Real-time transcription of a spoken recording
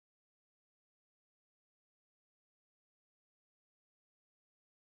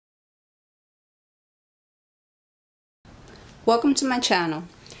Welcome to my channel.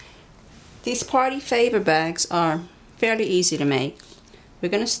 These party favor bags are fairly easy to make. We're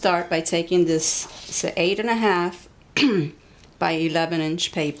going to start by taking this, it's an 8.5 by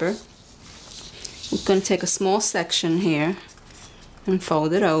 11-inch paper. We're going to take a small section here and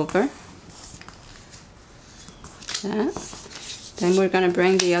fold it over. Like that. Then we're going to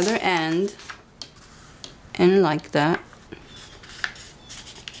bring the other end in like that.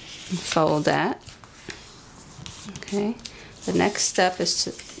 And fold that. Okay. The next step is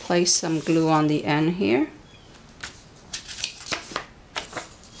to place some glue on the end here.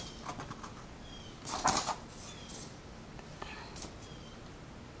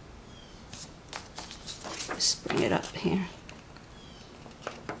 Just bring it up here.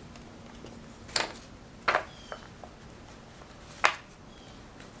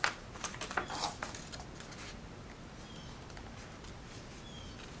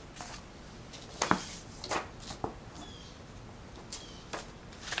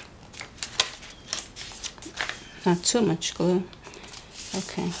 Not too much glue.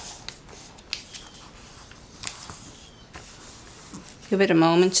 Okay. Give it a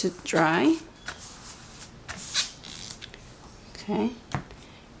moment to dry. Okay.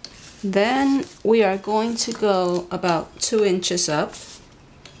 Then we are going to go about 2 inches up,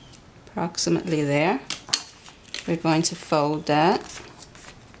 approximately there. We're going to fold that.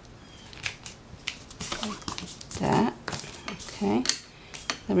 Like that. Okay.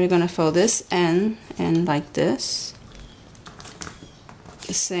 Then we're going to fold this end in like this.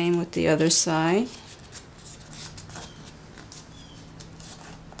 The same with the other side.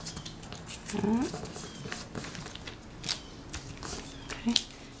 Okay.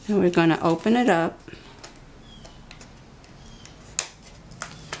 Then we're going to open it up.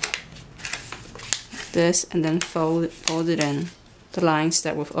 Like this, and then fold it in. The lines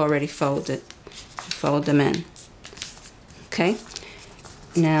that we've already folded. Fold them in. Okay.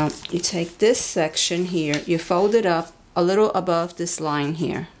 Now you take this section here, you fold it up a little above this line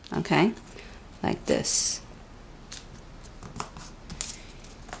here, okay, like this.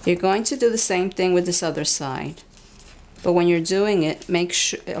 You're going to do the same thing with this other side, but when you're doing it, make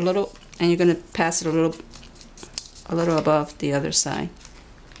sure a little, and you're going to pass it a little above the other side.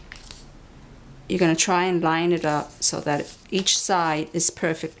 You're going to try and line it up so that each side is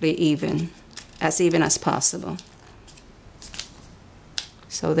perfectly even as possible.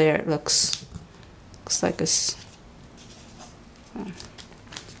 So there it looks like it's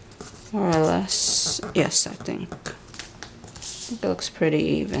more or less, yes, I think it looks pretty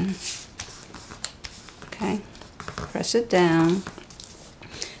even. Okay, press it down.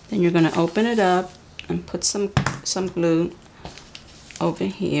 Then you're going to open it up and put some glue over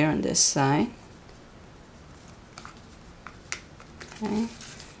here on this side. Okay,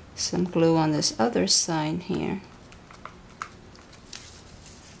 some glue on this other side here.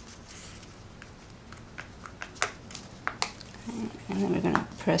 And then we're going to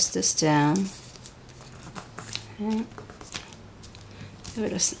press this down. Okay. Give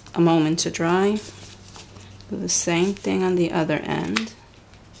it a moment to dry. Do the same thing on the other end.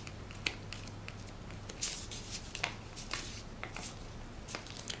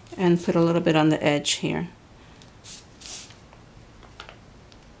 And put a little bit on the edge here.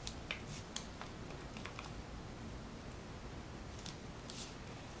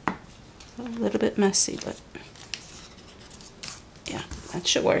 A little bit messy, but yeah, that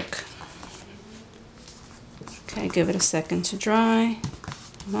should work. Okay, give it a second to dry.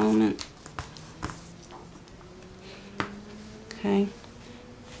 A moment. Okay.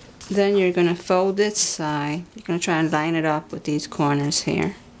 Then you're going to fold this side. You're going to try and line it up with these corners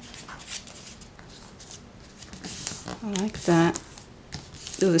here. Like that.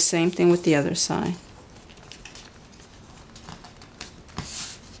 Do the same thing with the other side.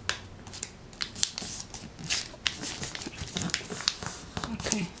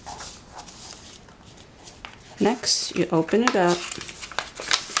 Okay. Next, you open it up.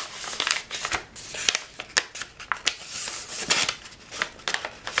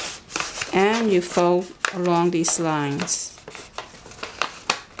 And you fold along these lines.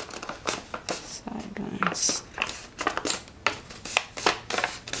 Side lines.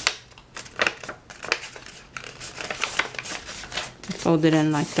 And fold it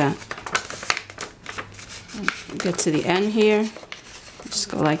in like that. And get to the end here. Just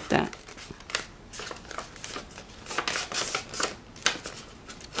go like that.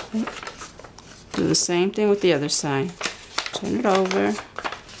 Okay. Do the same thing with the other side. Turn it over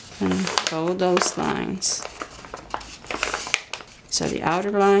and fold those lines. So the outer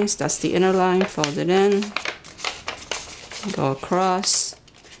lines, that's the inner line, fold it in, go across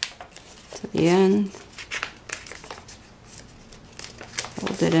to the end,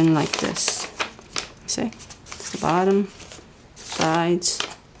 fold it in like this. See? It's the bottom, sides.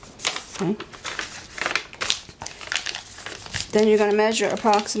 Okay. Then you're going to measure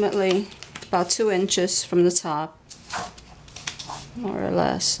approximately about 2 inches from the top, more or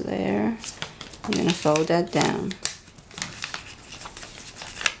less there. I'm going to fold that down.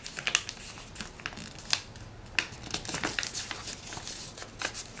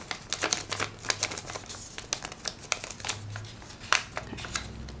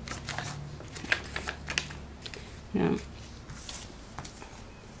 Now,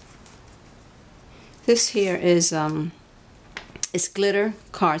 this here is glitter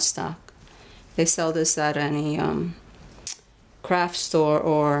cardstock. They sell this at any craft store,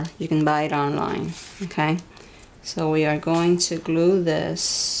 or you can buy it online. Okay, so we are going to glue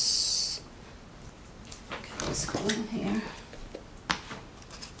this. Okay, let's glue in here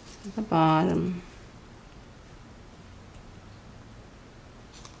at the bottom.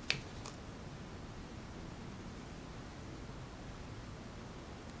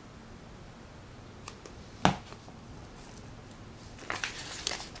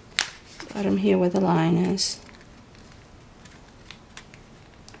 Bottom here where the line is.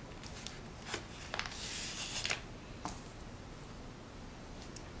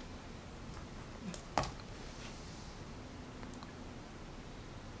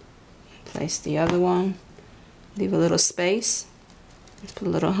 Place the other one. Leave a little space. Put a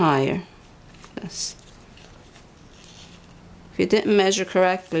little higher. This. If you didn't measure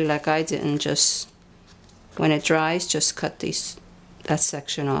correctly, like I didn't, just when it dries, just cut that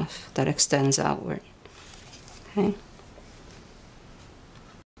section off that extends outward. Okay.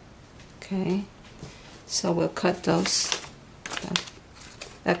 Okay. So we'll cut those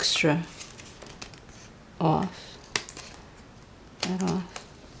extra off. That off.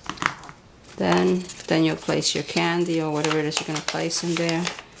 Then you'll place your candy or whatever it is you're going to place in there.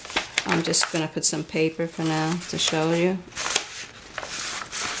 I'm just going to put some paper for now to show you.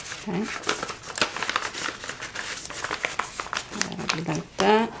 Okay. Like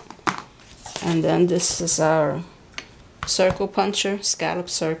that. And then this is our circle puncher, scallop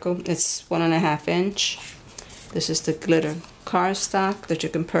circle. It's 1.5 inch. This is the glitter cardstock that you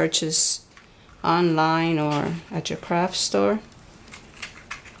can purchase online or at your craft store.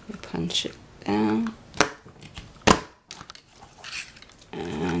 You punch it down.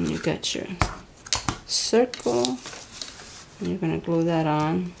 And you got your circle. And you're going to glue that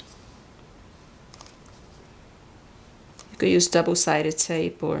on. You could use double-sided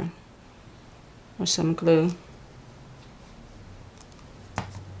tape or some glue.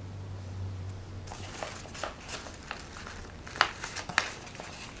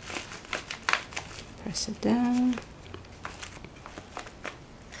 Press it down.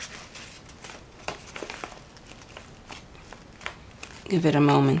 Give it a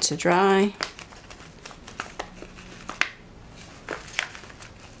moment to dry.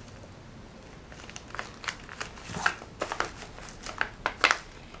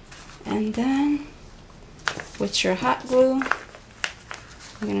 And then, with your hot glue, you're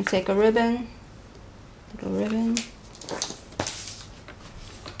going to take a ribbon, little ribbon,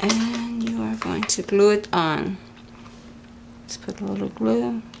 and you are going to glue it on. Let's put a little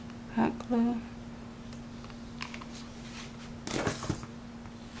glue, hot glue.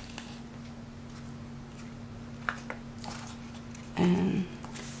 And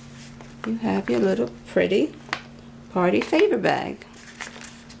you have your little pretty party favor bag.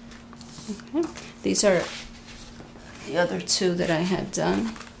 Okay. These are the other two that I had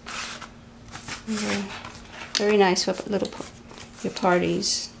done. They're very nice for your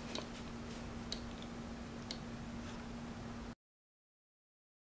parties.